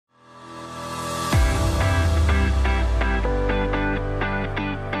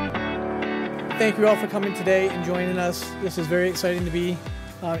thank you all for coming today and joining us. This is very exciting to be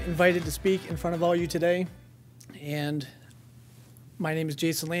invited to speak in front of all you today. And my name is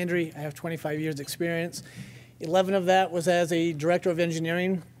Jason Landry. I have 25 years experience. 11 of that was as a director of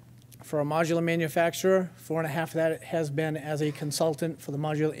engineering for a modular manufacturer. 4.5 of that has been as a consultant for the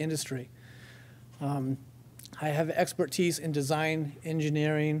modular industry. I have expertise in design,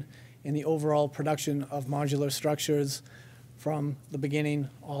 engineering, and the overall production of modular structures from the beginning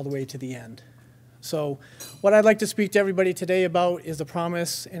all the way to the end. So what I'd like to speak to everybody today about is the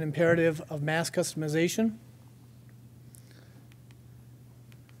promise and imperative of mass customization.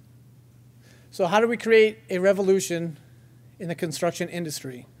 So how do we create a revolution in the construction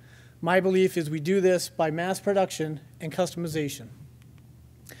industry? My belief is we do this by mass production and customization.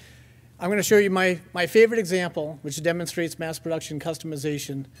 I'm going to show you my favorite example, which demonstrates mass production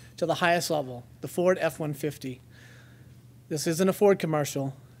customization to the highest level, the Ford F-150. This isn't a Ford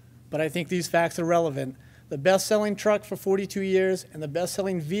commercial, but I think these facts are relevant. The best-selling truck for 42 years and the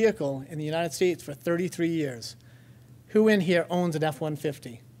best-selling vehicle in the United States for 33 years. Who in here owns an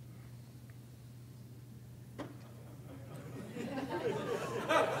F-150?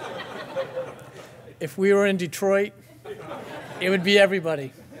 If we were in Detroit, it would be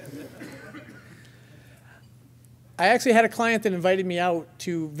everybody. I actually had a client that invited me out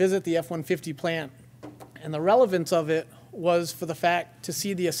to visit the F-150 plant, and the relevance of it was for the fact to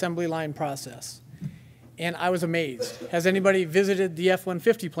see the assembly line process. And I was amazed. Has anybody visited the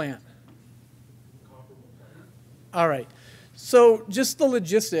F-150 plant? All right. So just the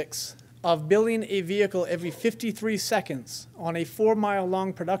logistics of building a vehicle every 53 seconds on a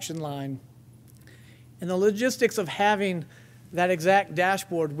 4-mile-long production line, and the logistics of having that exact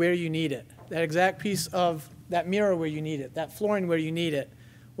dashboard where you need it, that exact piece of that mirror where you need it, that flooring where you need it,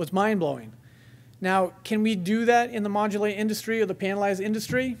 was mind-blowing. Now, can we do that in the modular industry or the panelized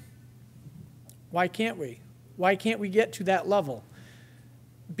industry? Why can't we? Why can't we get to that level?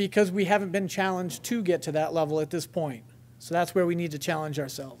 Because we haven't been challenged to get to that level at this point. So that's where we need to challenge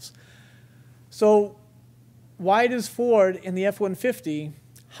ourselves. So why does Ford in the F-150,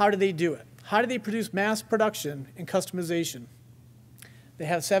 how do they do it? How do they produce mass production and customization? They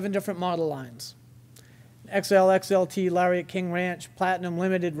have 7 different model lines. XL, XLT, Lariat, King Ranch, Platinum,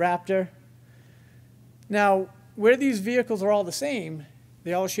 Limited, Raptor. Now, where these vehicles are all the same,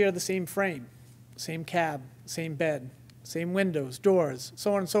 they all share the same frame, same cab, same bed, same windows, doors,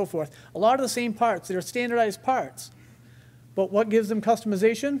 so on and so forth. A lot of the same parts. They're standardized parts. But what gives them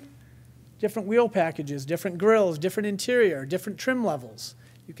customization? Different wheel packages, different grills, different interior, different trim levels.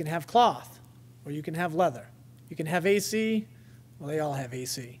 You can have cloth, or you can have leather. You can have AC. Well, they all have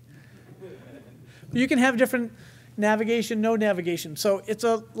AC. But you can have different navigation, no navigation. So it's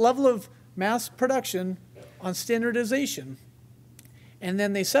a level of mass production on standardization. And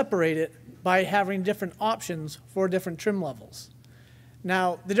then they separate it by having different options for different trim levels.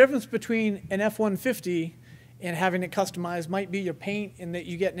 Now, the difference between an F-150 and having it customized might be your paint and that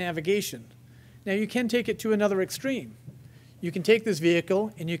you get navigation. Now, you can take it to another extreme. You can take this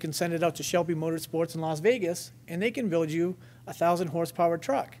vehicle and you can send it out to Shelby Motorsports in Las Vegas, and they can build you a 1,000-horsepower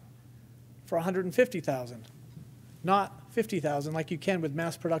truck for $150,000, not $50,000 like you can with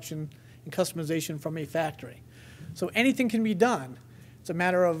mass production and customization from a factory. So anything can be done. It's a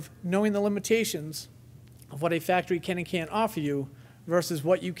matter of knowing the limitations of what a factory can and can't offer you versus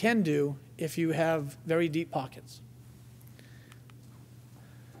what you can do if you have very deep pockets.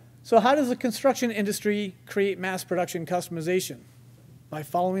 So how does the construction industry create mass production customization? By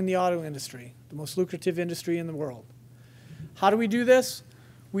following the auto industry, the most lucrative industry in the world. How do we do this?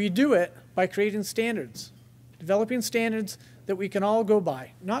 We do it by creating standards, developing standards that we can all go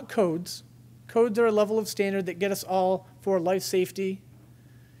by, not codes. Codes are a level of standard that get us all for life safety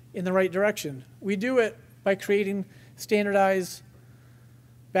in the right direction. We do it by creating standardized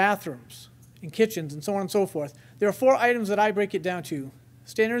bathrooms and kitchens and so on and so forth. There are 4 items that I break it down to: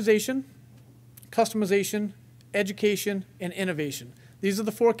 standardization, customization, education, and innovation. These are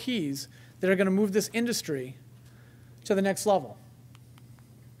the 4 keys that are going to move this industry to the next level.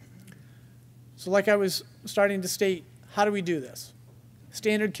 So like I was starting to state, how do we do this?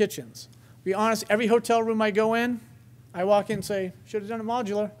 Standard kitchens. To be honest, every hotel room I go in, I walk in and say, should have done it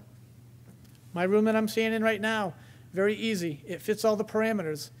modular. My room that I'm staying in right now, very easy. It fits all the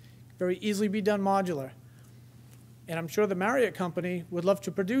parameters. Very easily be done modular. And I'm sure the Marriott company would love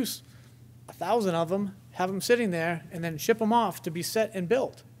to produce 1,000 of them, have them sitting there, and then ship them off to be set and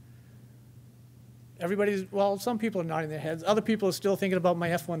built. Everybody's, well, some people are nodding their heads. Other people are still thinking about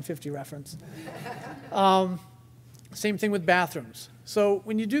my F-150 reference. Same thing with bathrooms. So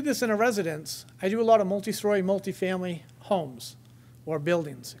when you do this in a residence, I do a lot of multi-story, multi-family homes, or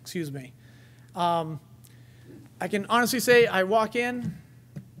buildings, excuse me. I can honestly say I walk in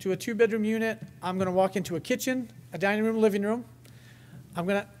to a 2-bedroom unit. I'm going to walk into a kitchen, a dining room, living room.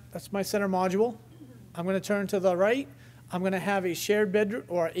 That's my center module. I'm going to turn to the right. I'm going to have a shared bedroom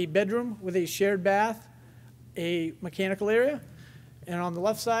or a bedroom with a shared bath, a mechanical area. And on the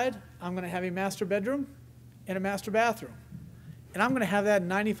left side, I'm going to have a master bedroom and a master bathroom. And I'm going to have that in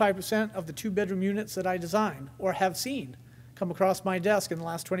 95% of the 2-bedroom units that I design or have seen come across my desk in the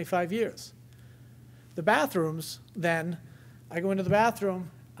last 25 years. The bathrooms, then, I go into the bathroom,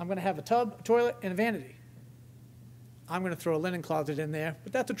 I'm going to have a tub, a toilet, and a vanity. I'm going to throw a linen closet in there,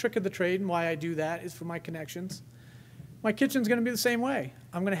 but that's a trick of the trade, and why I do that is for my connections. My kitchen's going to be the same way.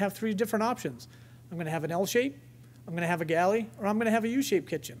 I'm going to have 3 different options. I'm going to have an L shape, I'm going to have a galley, or I'm going to have a U-shaped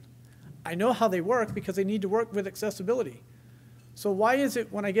kitchen. I know how they work because they need to work with accessibility. So why is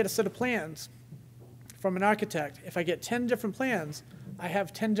it when I get a set of plans from an architect, if I get 10 different plans, I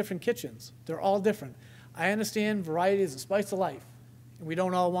have 10 different kitchens? They're all different. I understand variety is the spice of life, and we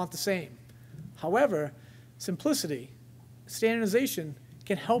don't all want the same. However, simplicity, standardization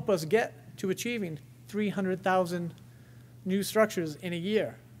can help us get to achieving 300,000 new structures in a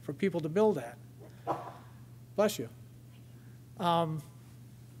year for people to build at. Bless you.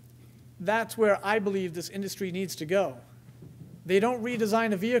 That's where I believe this industry needs to go. They don't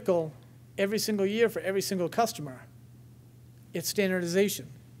redesign a vehicle every single year for every single customer. It's standardization.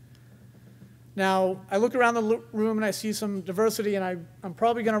 Now, I look around the room and I see some diversity, and I'm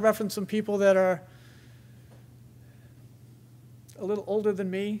probably going to reference some people that are a little older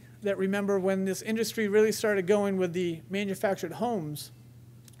than me that remember when this industry really started going with the manufactured homes.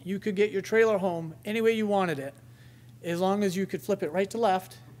 You could get your trailer home any way you wanted it, as long as you could flip it right to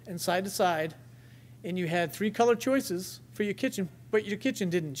left and side to side, and you had 3 color choices for your kitchen, but your kitchen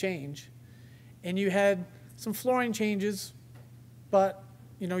didn't change. And you had some flooring changes, but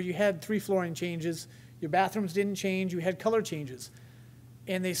you had 3 flooring changes. Your bathrooms didn't change. You had color changes.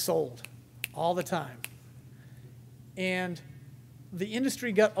 And they sold all the time. And the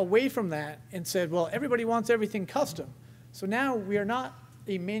industry got away from that and said, well, everybody wants everything custom. So now we are not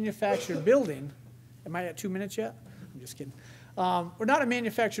a manufactured building. Am I at 2 minutes yet? I'm just kidding. We're not a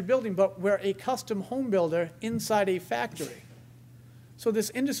manufactured building, but we're a custom home builder inside a factory. So this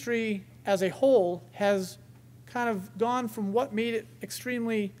industry as a whole has kind of gone from what made it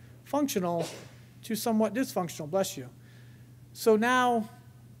extremely functional to somewhat dysfunctional, bless you. So now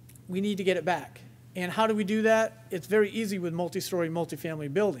we need to get it back. And how do we do that? It's very easy with multi-story,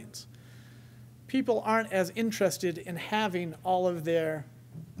 multifamily buildings. People aren't as interested in having all of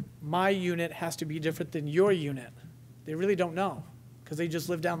my unit has to be different than your unit. They really don't know because they just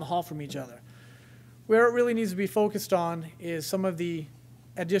live down the hall from each other. Where it really needs to be focused on is some of the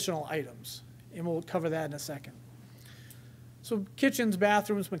additional items, and we'll cover that in a second. So kitchens,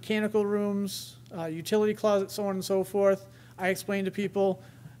 bathrooms, mechanical rooms, utility closets, so on and so forth. I explain to people,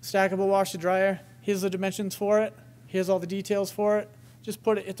 stackable washer dryer, here's the dimensions for it, here's all the details for it. Just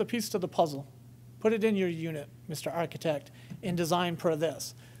put it, it's a piece to the puzzle. Put it in your unit, Mr. Architect, and design per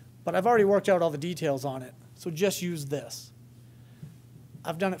this. But I've already worked out all the details on it, so just use this.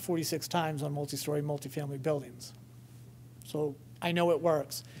 I've done it 46 times on multi-story, multifamily buildings. So I know it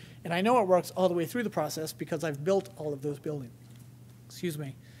works. And I know it works all the way through the process because I've built all of those buildings. Excuse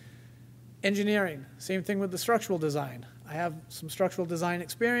me. Engineering, same thing with the structural design. I have some structural design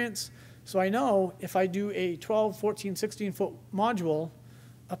experience, so I know if I do a 12, 14, 16-foot module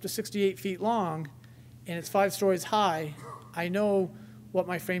up to 68 feet long, and it's 5 stories high, I know what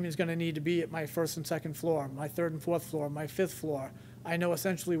my framing is going to need to be at my 1st and 2nd floor, my 3rd and 4th floor, my 5th floor. I know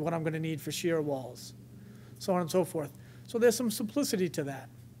essentially what I'm going to need for shear walls, so on and so forth. So there's some simplicity to that.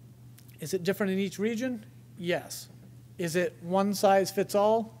 Is it different in each region? Yes. Is it one size fits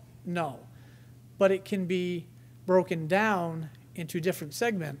all? No. But it can be broken down into different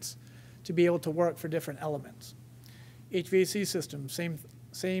segments to be able to work for different elements. HVAC system,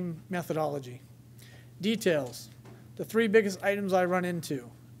 same methodology. Details, the 3 biggest items I run into,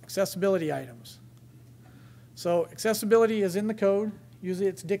 accessibility items. So accessibility is in the code. Usually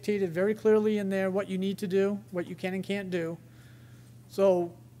it's dictated very clearly in there what you need to do, what you can and can't do.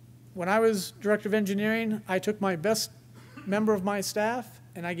 So when I was director of engineering, I took my best member of my staff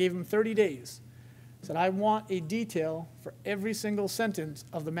and I gave him 30 days. I said, I want a detail for every single sentence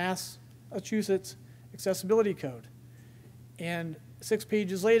of the Massachusetts Accessibility Code. And 6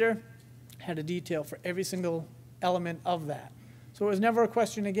 pages later, had a detail for every single element of that. So it was never a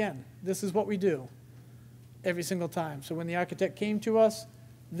question again. This is what we do every single time. So when the architect came to us,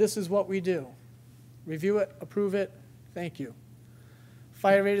 this is what we do. Review it, approve it, thank you.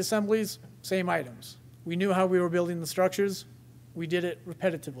 Fire rate assemblies, same items. We knew how we were building the structures. We did it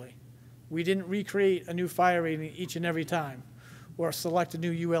repetitively. We didn't recreate a new fire rating each and every time or select a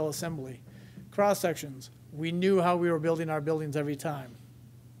new UL assembly. Cross sections, we knew how we were building our buildings every time.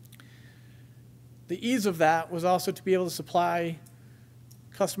 The ease of that was also to be able to supply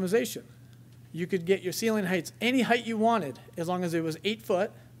customization. You could get your ceiling heights any height you wanted as long as it was 8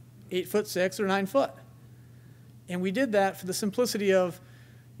 foot, 8'6", or 9 foot. And we did that for the simplicity of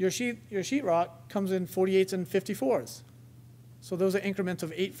your sheetrock comes in 48s and 54s. So those are increments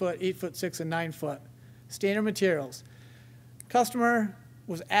of 8 foot, 8'6", and 9 foot. Standard materials. Customer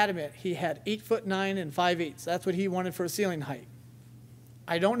was adamant he had 8'9" and 5/8. That's what he wanted for a ceiling height.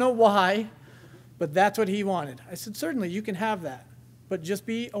 I don't know why, but that's what he wanted. I said, certainly you can have that, but just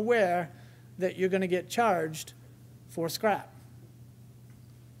be aware that you're going to get charged for scrap.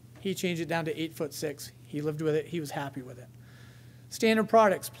 He changed it down to 8'6". He lived with it. He was happy with it. Standard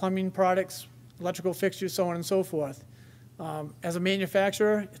products, plumbing products, electrical fixtures, so on and so forth. As a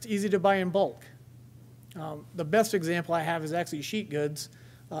manufacturer, it's easy to buy in bulk. The best example I have is actually sheet goods,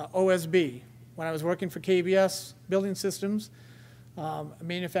 OSB. When I was working for KBS Building Systems, a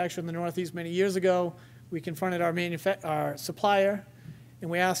manufacturer in the Northeast many years ago, we confronted our supplier, and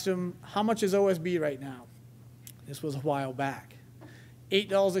we asked him, how much is OSB right now? This was a while back.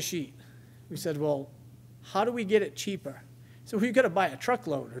 $8 a sheet. We said, well, how do we get it cheaper? So we've got to buy a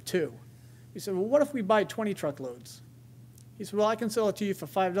truckload or two. We said, well, what if we buy 20 truckloads? He said, well, I can sell it to you for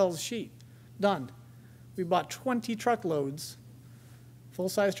 $5 a sheet. Done. We bought 20 truckloads,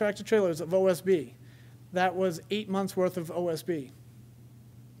 full-size tractor trailers of OSB. That was 8 months worth of OSB.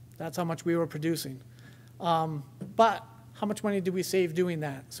 That's how much we were producing. But how much money did we save doing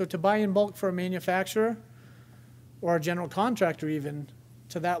that? So to buy in bulk for a manufacturer or a general contractor even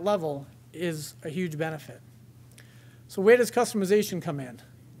to that level is a huge benefit. So where does customization come in?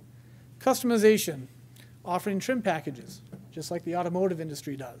 Customization, offering trim packages, just like the automotive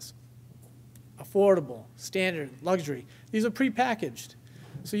industry does. Affordable, standard, luxury. These are pre-packaged.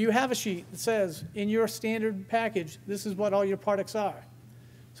 So you have a sheet that says, in your standard package, this is what all your products are.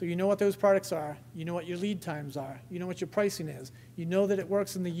 So you know what those products are. You know what your lead times are. You know what your pricing is. You know that it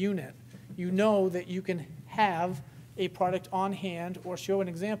works in the unit. You know that you can have a product on hand or show an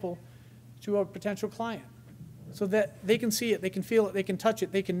example to a potential client so that they can see it, they can feel it, they can touch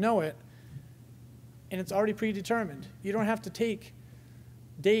it, they can know it, and it's already predetermined. You don't have to take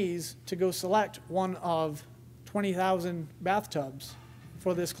days to go select one of 20,000 bathtubs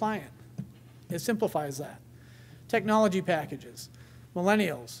for this client. It simplifies that. Technology packages.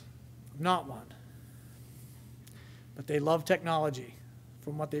 Millennials, not one. But they love technology,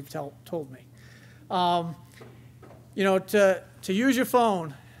 from what they've told me. You know, to use your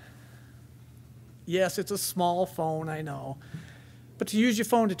phone, yes, it's a small phone, I know. But to use your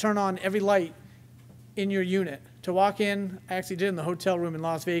phone to turn on every light in your unit, to walk in, I actually did in the hotel room in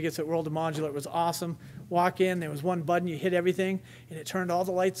Las Vegas at World of Modular. It was awesome. Walk in, there was one button, you hit everything, and it turned all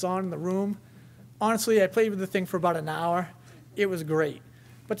the lights on in the room. Honestly, I played with the thing for about an hour. It was great.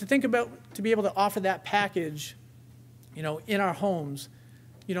 But to think about, to be able to offer that package, you know, in our homes,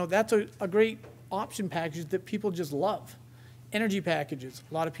 you know, that's a great option package that people just love. Energy packages.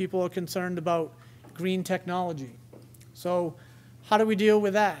 A lot of people are concerned about green technology. So how do we deal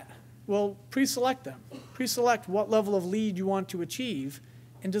with that? Well, pre-select them. Pre-select what level of lead you want to achieve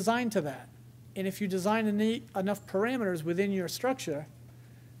and design to that. And if you design enough parameters within your structure,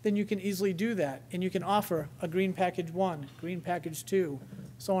 then you can easily do that. And you can offer a green package 1, green package 2,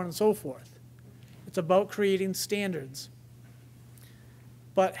 so on and so forth. It's about creating standards,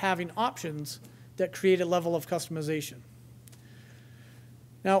 but having options that create a level of customization.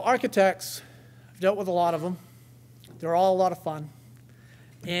 Now, architects, I've dealt with a lot of them. They're all a lot of fun.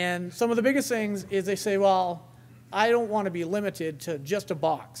 And some of the biggest things is they say, well, I don't want to be limited to just a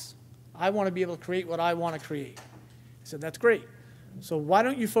box. I want to be able to create what I want to create. I said, that's great. So why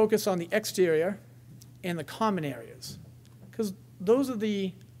don't you focus on the exterior and the common areas? Because those are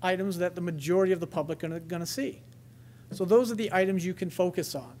the items that the majority of the public are going to see. So those are the items you can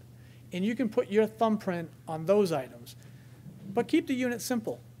focus on. And you can put your thumbprint on those items. But keep the unit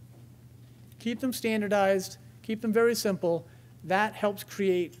simple. Keep them standardized. Keep them very simple. That helps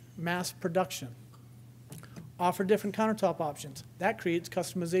create mass production. Offer different countertop options. That creates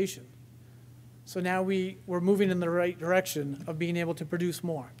customization. So now we're moving in the right direction of being able to produce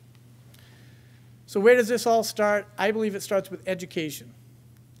more. So where does this all start? I believe it starts with education.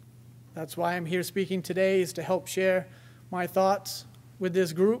 That's why I'm here speaking today, is to help share my thoughts with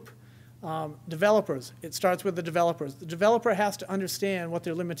this group. Developers, it starts with the developers. The developer has to understand what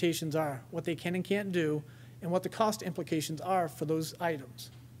their limitations are, what they can and can't do, and what the cost implications are for those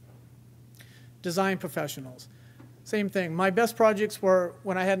items. Design professionals. Same thing. My best projects were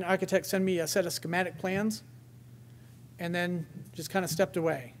when I had an architect send me a set of schematic plans and then just kind of stepped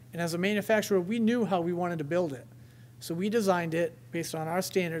away. And as a manufacturer, we knew how we wanted to build it. So we designed it based on our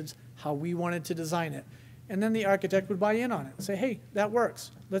standards, how we wanted to design it. And then the architect would buy in on it and say, hey, that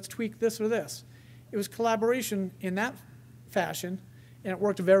works. Let's tweak this or this. It was collaboration in that fashion, and it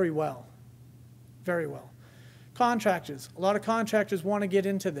worked very well, very well. Contractors. A lot of contractors want to get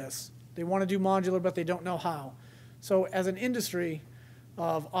into this. They want to do modular, but they don't know how. So as an industry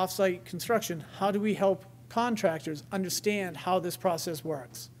of off-site construction, how do we help contractors understand how this process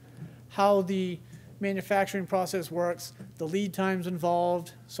works, how the manufacturing process works, the lead times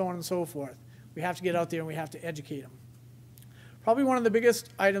involved, so on and so forth. We have to get out there and we have to educate them. Probably one of the biggest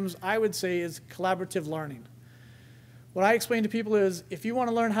items I would say is collaborative learning. What I explain to people is if you want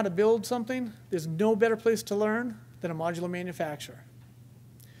to learn how to build something, there's no better place to learn than a modular manufacturer.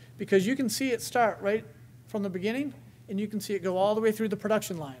 Because you can see it start right from the beginning and you can see it go all the way through the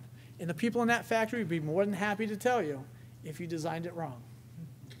production line. And the people in that factory would be more than happy to tell you if you designed it wrong.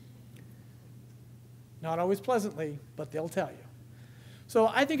 Not always pleasantly, but they'll tell you. So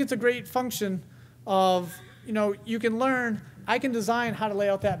I think it's a great function of, you can learn, I can design how to lay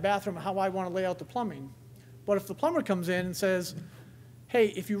out that bathroom, how I want to lay out the plumbing. But if the plumber comes in and says, hey,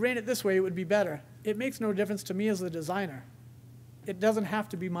 if you ran it this way, it would be better, it makes no difference to me as the designer. It doesn't have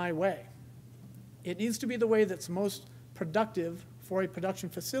to be my way. It needs to be the way that's most productive for a production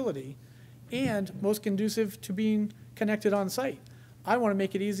facility and most conducive to being connected on site. I want to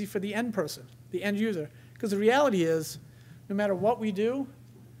make it easy for the end person, the end user, because the reality is, no matter what we do,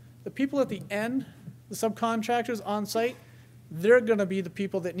 the people at the end, the subcontractors on site, they're going to be the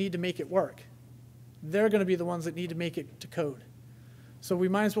people that need to make it work. They're going to be the ones that need to make it to code. So we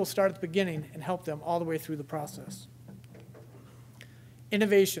might as well start at the beginning and help them all the way through the process.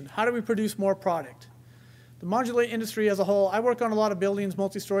 Innovation. How do we produce more product? The modular industry as a whole, I work on a lot of buildings,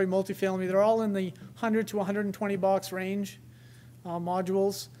 multi-story, multifamily. They're all in the 100 to 120 box range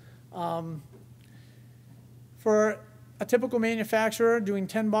modules. For a typical manufacturer doing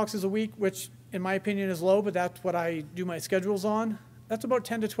 10 boxes a week, which in my opinion is low, but that's what I do my schedules on, that's about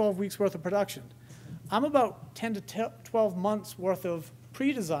 10 to 12 weeks worth of production. I'm about 10 to 12 months worth of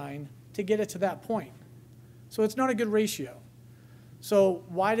pre-design to get it to that point. So it's not a good ratio. So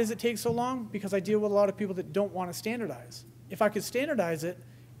why does it take so long? Because I deal with a lot of people that don't want to standardize. If I could standardize it,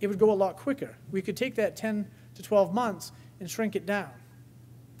 it would go a lot quicker. We could take that 10 to 12 months and shrink it down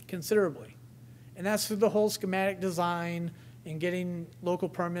considerably. And that's through the whole schematic design and getting local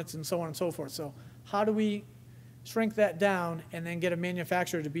permits and so on and so forth. So how do we shrink that down and then get a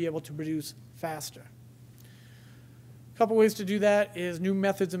manufacturer to be able to produce faster? A couple ways to do that is new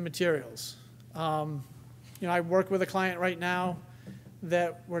methods and materials. I work with a client right now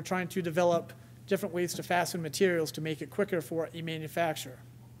that we're trying to develop different ways to fasten materials to make it quicker for a manufacturer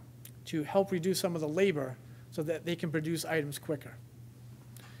to help reduce some of the labor so that they can produce items quicker.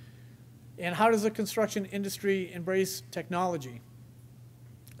 And how does the construction industry embrace technology?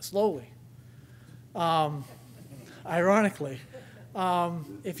 Slowly. Ironically.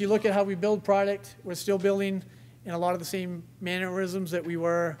 If you look at how we build product, we're still building in a lot of the same mannerisms that we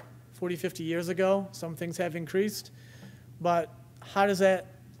were 40, 50 years ago. Some things have increased. But how does that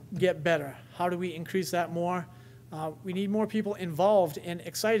get better? How do we increase that more? We need more people involved and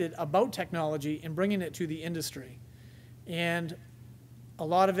excited about technology and bringing it to the industry. And a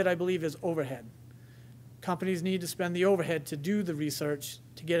lot of it, I believe, is overhead. Companies need to spend the overhead to do the research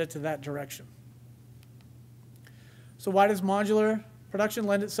to get it to that direction. So why does modular production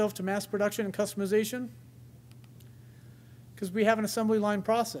lend itself to mass production and customization? Because we have an assembly line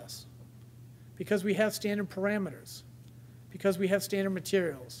process. Because we have standard parameters. Because we have standard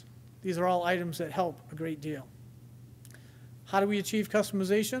materials. These are all items that help a great deal. How do we achieve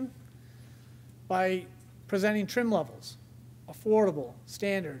customization? By presenting trim levels, affordable,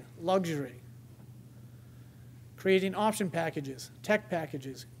 standard, luxury. Creating option packages, tech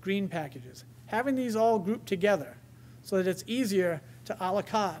packages, green packages. Having these all grouped together so that it's easier to a la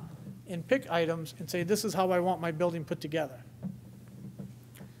carte and pick items and say, this is how I want my building put together.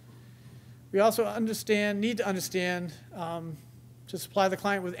 We also need to understand to supply the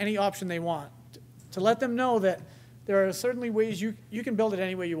client with any option they want, to let them know that there are certainly ways you can build it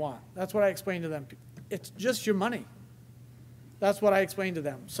any way you want. That's what I explain to them. It's just your money. That's what I explain to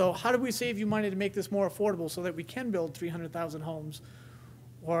them. So how do we save you money to make this more affordable so that we can build 300,000 homes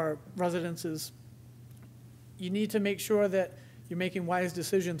or residences? You need to make sure that you're making wise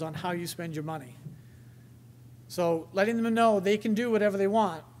decisions on how you spend your money. So letting them know they can do whatever they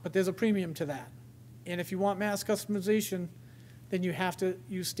want, but there's a premium to that. And if you want mass customization, then you have to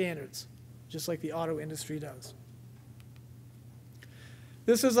use standards, just like the auto industry does.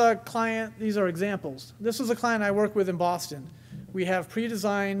 This is a client, these are examples. This is a client I work with in Boston. We have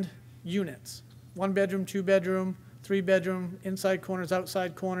pre-designed units, 1 bedroom, 2 bedroom, 3 bedroom, inside corners,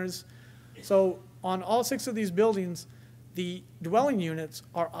 outside corners. So on all 6 of these buildings, the dwelling units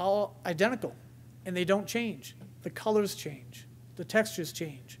are all identical and they don't change. The colors change, the textures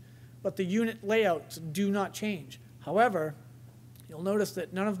change, but the unit layouts do not change. However, you'll notice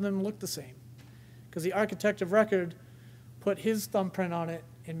that none of them look the same because the architect of record put his thumbprint on it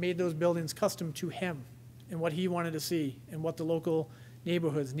and made those buildings custom to him and what he wanted to see and what the local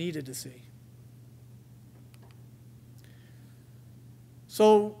neighborhoods needed to see.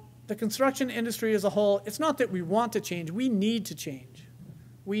 So the construction industry as a whole, it's not that we want to change, we need to change.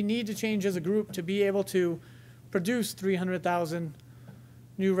 We need to change as a group to be able to produce 300,000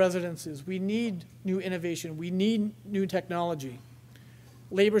 new residences. We need new innovation. We need new technology.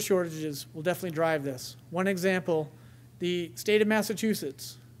 Labor shortages will definitely drive this. One example, the state of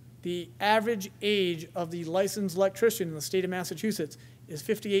Massachusetts, the average age of the licensed electrician in the state of Massachusetts is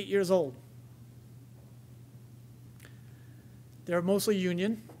 58 years old. They're mostly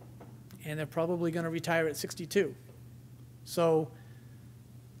union, and they're probably going to retire at 62. So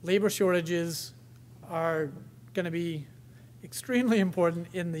labor shortages are going to be extremely important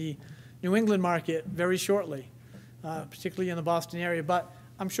in the New England market very shortly, particularly in the Boston area. But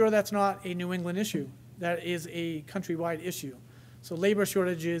I'm sure that's not a New England issue. That is a countrywide issue. So labor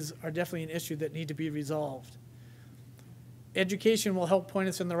shortages are definitely an issue that need to be resolved. Education will help point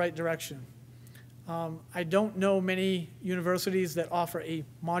us in the right direction. I don't know many universities that offer a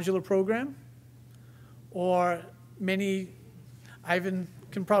modular program, or many, Ivan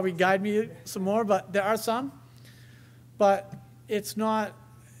can probably guide me some more, but there are some. But it's not,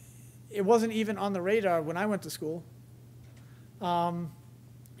 it wasn't even on the radar when I went to school. And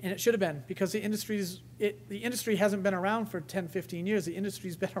it should have been, because the industry hasn't been around for 10, 15 years. The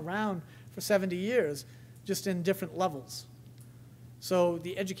industry's been around for 70 years, just in different levels. So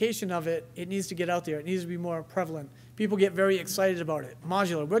the education of it, it needs to get out there. It needs to be more prevalent. People get very excited about it.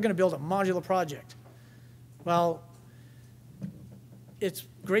 Modular, we're going to build a modular project. Well, it's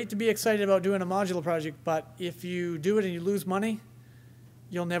great to be excited about doing a modular project, but if you do it and you lose money,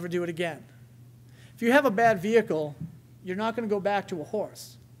 you'll never do it again. If you have a bad vehicle, you're not going to go back to a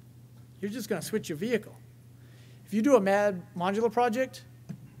horse. You're just going to switch your vehicle. If you do a mad modular project,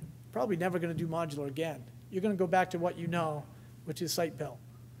 you're probably never going to do modular again. You're going to go back to what you know, which is site built.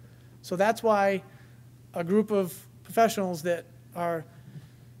 So that's why a group of professionals that are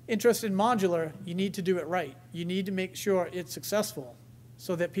interested in modular, you need to do it right. You need to make sure it's successful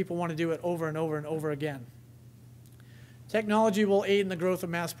so that people want to do it over and over and over again. Technology will aid in the growth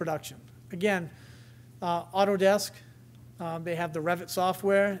of mass production. Again, Autodesk, they have the Revit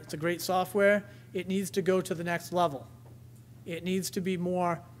software. It's a great software. It needs to go to the next level. It needs to be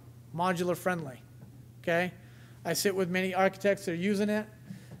more modular friendly, okay? I sit with many architects that are using it.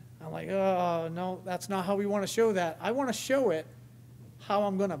 I'm like, oh, no, that's not how we want to show that. I want to show it how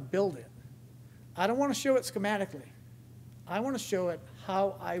I'm going to build it. I don't want to show it schematically. I want to show it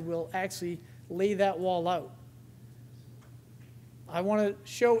how I will actually lay that wall out. I want to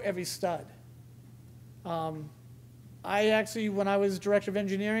show every stud. I actually, when I was director of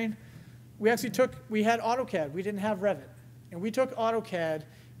engineering, we had AutoCAD. We didn't have Revit. And we took AutoCAD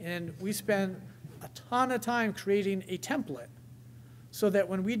and we spent a ton of time creating a template so that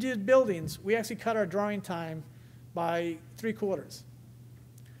when we did buildings, we actually cut our drawing time by 3/4.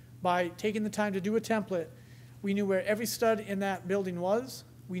 By taking the time to do a template, we knew where every stud in that building was.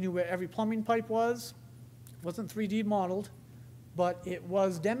 We knew where every plumbing pipe was. It wasn't 3D modeled, but it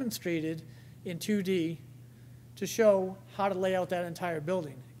was demonstrated in 2D to show how to lay out that entire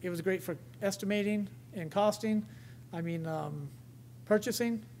building. It was great for estimating and costing. I mean,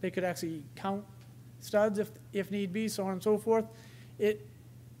 purchasing. They could actually count studs if need be, so on and so forth.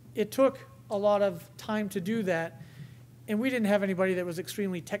 It took a lot of time to do that, and we didn't have anybody that was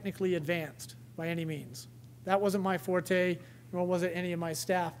extremely technically advanced by any means. That wasn't my forte, nor was it any of my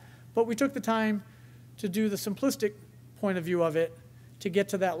staff. But we took the time to do the simplistic point of view of it to get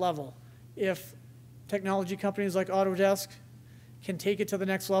to that level. If technology companies like Autodesk can take it to the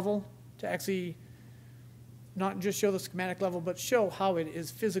next level, to actually not just show the schematic level, but show how it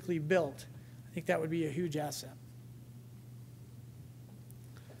is physically built, I think that would be a huge asset.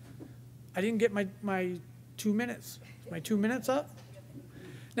 I didn't get my 2 minutes. Is my 2 minutes up?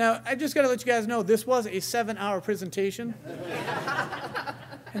 Now, I just got to let you guys know, this was a 7-hour presentation.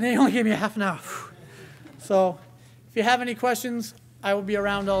 And they only gave me a half an hour. So if you have any questions, I will be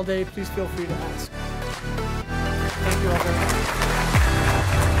around all day. Please feel free to ask. Thank you all very much.